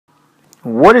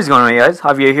What is going on, guys?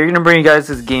 Javier here, gonna bring you guys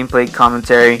this gameplay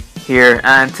commentary here,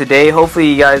 and today hopefully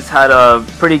you guys had a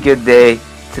pretty good day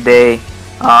today.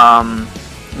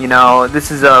 You know, this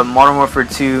is a Modern Warfare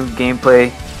 2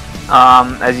 gameplay,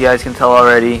 as you guys can tell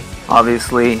already,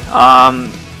 obviously.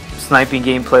 Sniping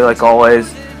gameplay like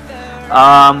always.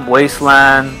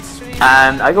 Wasteland,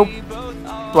 and I go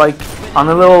like on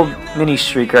a little mini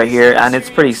streak right here, and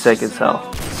it's pretty sick as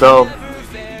hell. So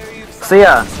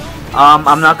yeah.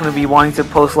 I'm not going to be wanting to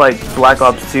post like Black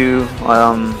Ops 2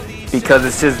 because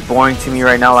it's just boring to me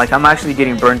right now. Like, I'm actually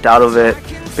getting burnt out of it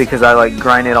because I like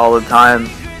grind it all the time.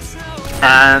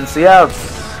 And so yeah,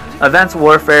 Advanced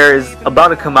Warfare is about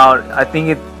to come out. I think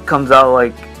it comes out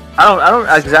like I don't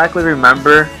exactly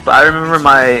remember, but I remember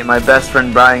my best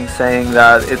friend Brian saying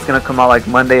that it's gonna come out like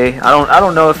Monday. I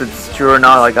don't know if it's true or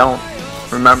not. Like, I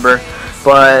don't remember,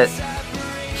 but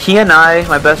he and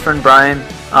my best friend Brian,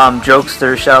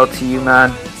 Jokester, shout out to you,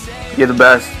 man, you're the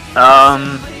best.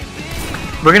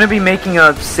 We're gonna be making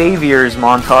a Saviors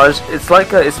montage.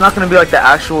 It's not gonna be like the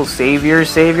actual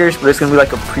Saviors, but it's gonna be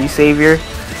like a pre-Savior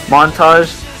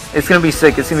montage. It's gonna be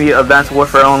sick. It's gonna be Advanced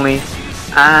Warfare only.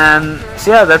 And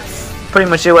so yeah, that's pretty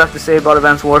much it what I have to say about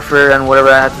Advanced Warfare and whatever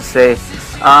I have to say.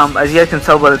 As you guys can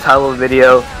tell by the title of the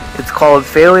video, it's called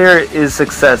Failure is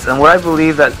Success. And what I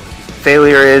believe that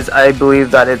failure is, I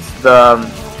believe that it's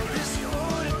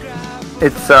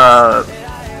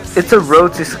a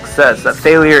road to success. That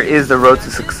failure is the road to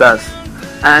success.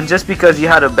 And just because you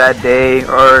had a bad day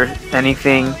or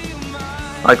anything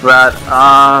like that,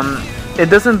 it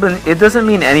doesn't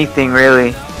mean anything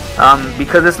really,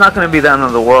 because it's not going to be the end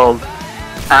of the world.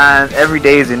 And every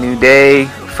day is a new day,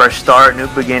 fresh start, new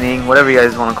beginning, whatever you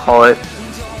guys want to call it.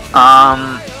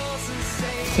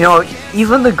 You know,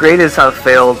 even the greatest have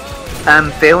failed,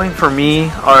 and failing for me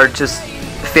are just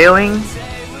failing.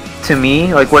 To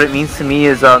me, like what it means to me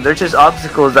is they're just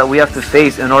obstacles that we have to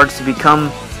face in order to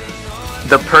become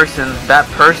that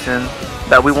person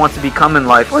that we want to become in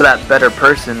life, or that better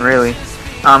person really.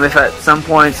 If at some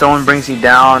point someone brings you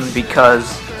down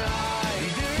because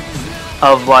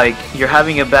of like you're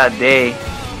having a bad day,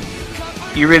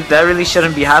 that really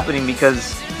shouldn't be happening,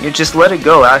 because you just let it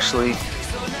go. Actually,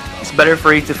 it's better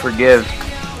for you to forgive.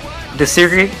 The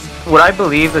secret, what I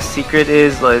believe the secret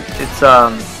is, like,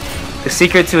 the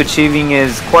secret to achieving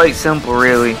is quite simple,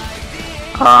 really.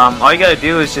 All you gotta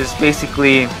do is just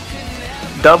basically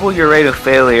double your rate of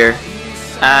failure.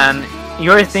 And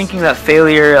you're thinking that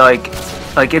failure, like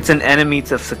it's an enemy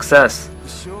to success,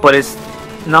 but it's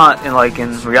not in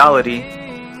reality.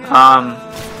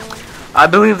 I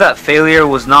believe that failure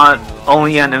was not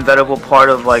only an inevitable part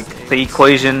of like the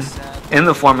equation in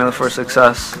the formula for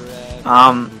success.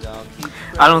 I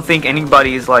don't think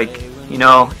anybody is like, you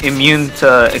know, immune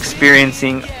to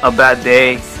experiencing a bad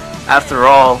day. After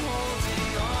all,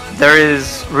 there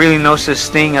is really no such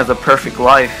thing as a perfect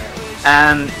life,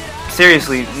 and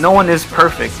seriously, no one is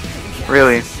perfect,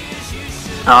 really.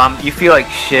 You feel like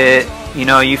shit, you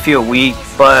know, you feel weak,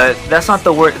 but that's not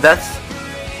the worst. That's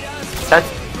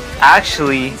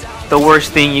actually the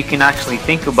worst thing you can actually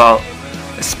think about,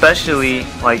 especially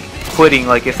like quitting.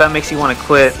 Like, if that makes you want to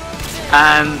quit,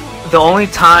 and the only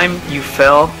time you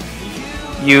feel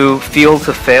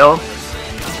to fail,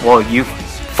 well, you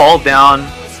fall down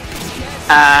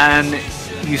and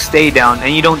you stay down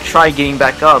and you don't try getting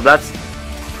back up.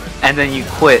 And then you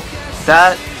quit.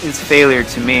 That is failure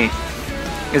to me.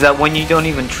 Is that when you don't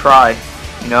even try,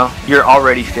 you know, you're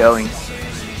already failing.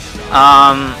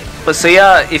 But so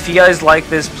yeah, if you guys like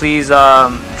this, please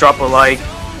drop a like,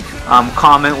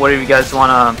 comment whatever you guys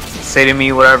want to say to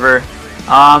me, whatever.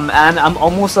 And I'm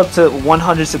almost up to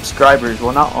 100 subscribers.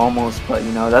 Well, not almost, but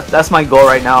you know, that's my goal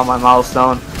right now, my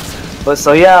milestone. But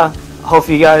so yeah, hope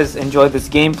you guys enjoyed this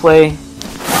gameplay.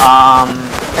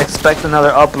 Expect another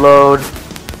upload.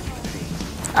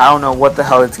 I don't know what the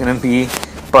hell it's gonna be,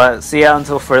 but see ya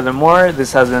until furthermore.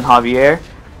 This has been Javier,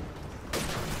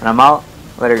 and I'm out.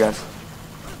 Later, guys.